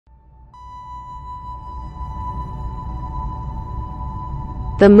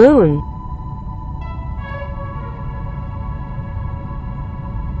The Moon.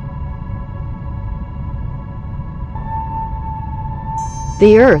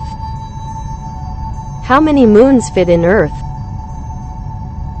 The Earth. How many moons fit in Earth?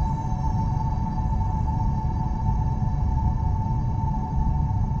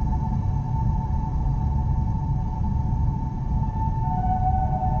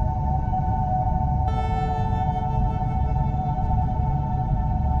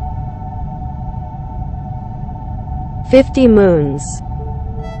 "50 moons."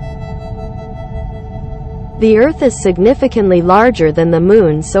 The Earth is significantly larger than the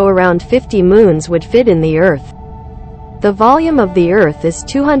Moon, so around 50 moons would fit in the Earth. The volume of the Earth is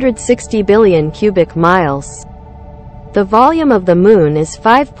 260 billion cubic miles. The volume of the Moon is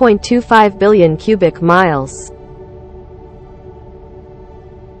 5.25 billion cubic miles.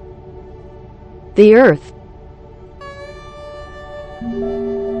 The Earth.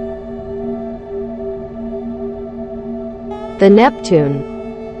 The Neptune.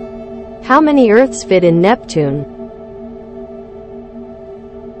 How many Earths fit in Neptune?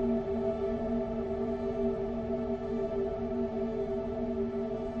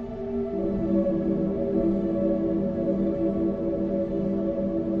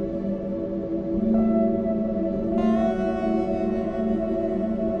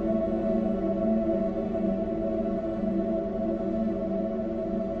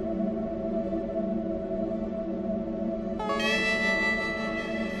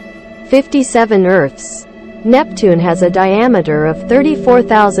 "57 Earths." Neptune has a diameter of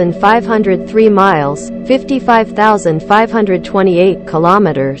 34,503 miles, 55,528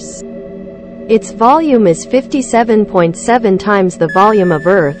 kilometers. Its volume is 57.7 times the volume of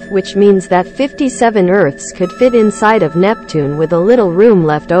Earth, which means that 57 Earths could fit inside of Neptune with a little room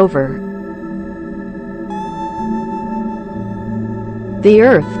left over. The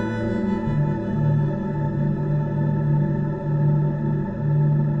Earth.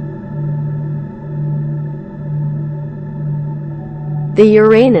 The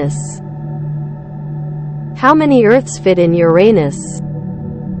Uranus. How many Earths fit in Uranus?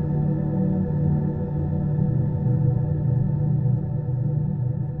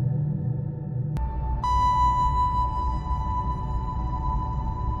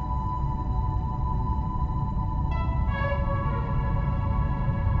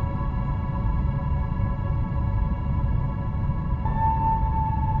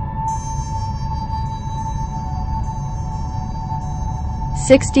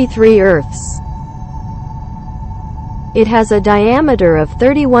 "63 Earths." It has a diameter of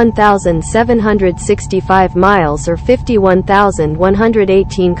 31,765 miles or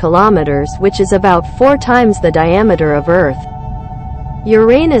 51,118 kilometers, which is about 4 times the diameter of Earth.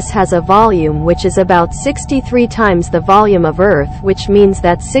 Uranus has a volume which is about 63 times the volume of Earth, which means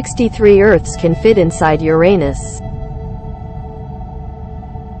that 63 Earths can fit inside Uranus.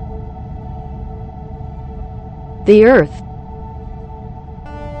 The Earth.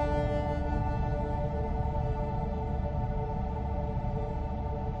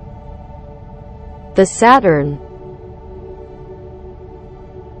 The Saturn.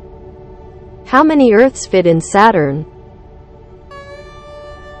 How many Earths fit in Saturn?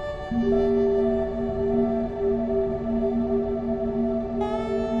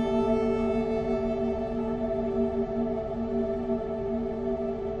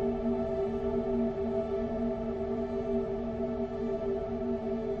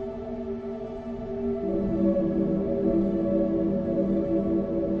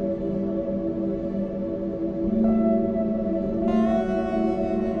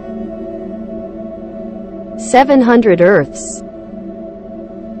 "700 Earths."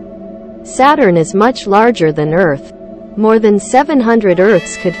 Saturn is much larger than Earth. More than 700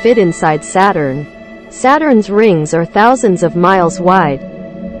 Earths could fit inside Saturn. Saturn's rings are thousands of miles wide.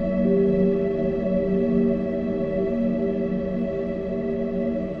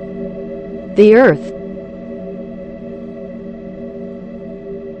 The Earth.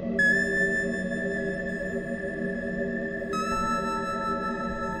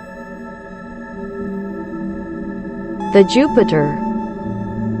 The Jupiter.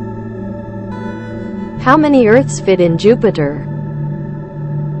 How many Earths fit in Jupiter?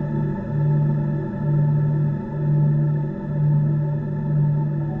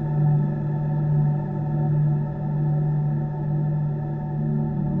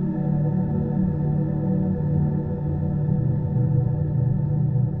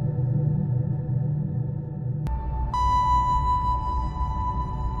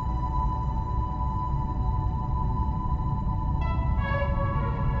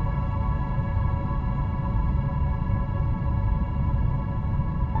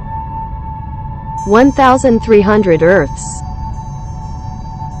 1,300 Earths.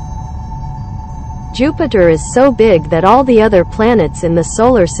 Jupiter is so big that all the other planets in the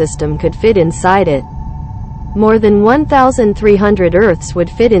solar system could fit inside it. More than 1,300 Earths would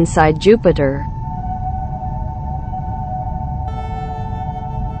fit inside Jupiter.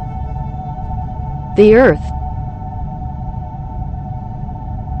 The Earth.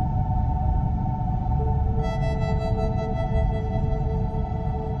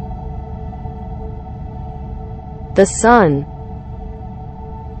 The Sun.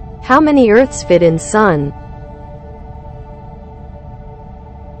 How many Earths fit in Sun?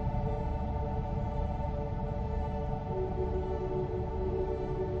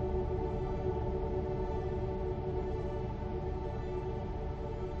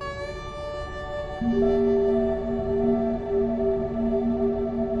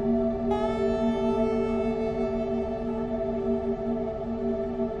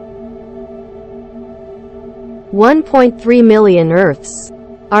 $1.3 million Earths.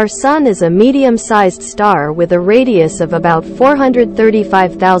 Our Sun is a medium-sized star with a radius of about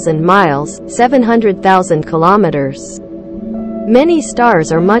 435,000 miles, 700,000 kilometers. Many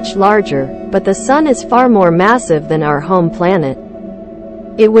stars are much larger, but the Sun is far more massive than our home planet.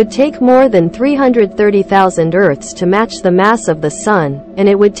 It would take more than 330,000 Earths to match the mass of the Sun, and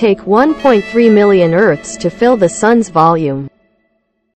it would take 1.3 million Earths to fill the Sun's volume.